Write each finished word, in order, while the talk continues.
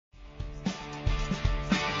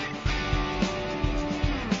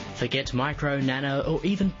Forget micro, nano or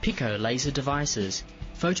even pico laser devices.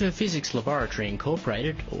 Photophysics Laboratory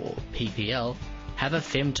Incorporated, or PPL, have a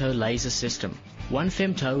femto laser system. One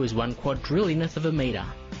femto is 1/4 of a metre,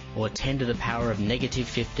 or 10 to the power of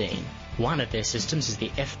 -15. One of their systems is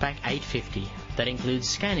the FBAC 850 that includes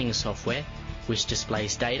scanning software which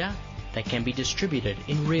displays data that can be distributed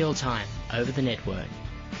in real time over the network.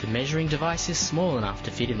 The measuring device is small enough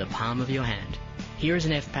to fit in the palm of your hand. Here is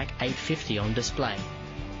an FBAC 850 on display,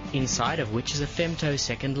 inside of which is a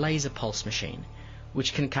femtosecond laser pulse machine,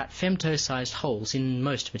 which can cut femto-sized holes in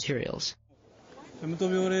most materials. フェムト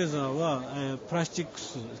秒レーザーは、プラスチック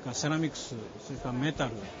ス、セラミックス、それからメタ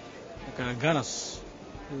ル、それからガラス、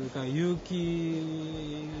それから有機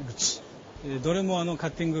物、どれもカッ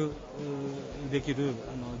ティングできる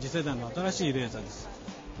次世代の新しいレーザーです。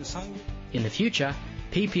In the future,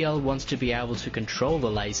 PPL wants to be able to control the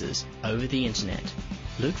lasers over the internet.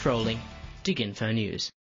 Luke Froling, DigInfo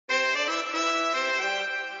News.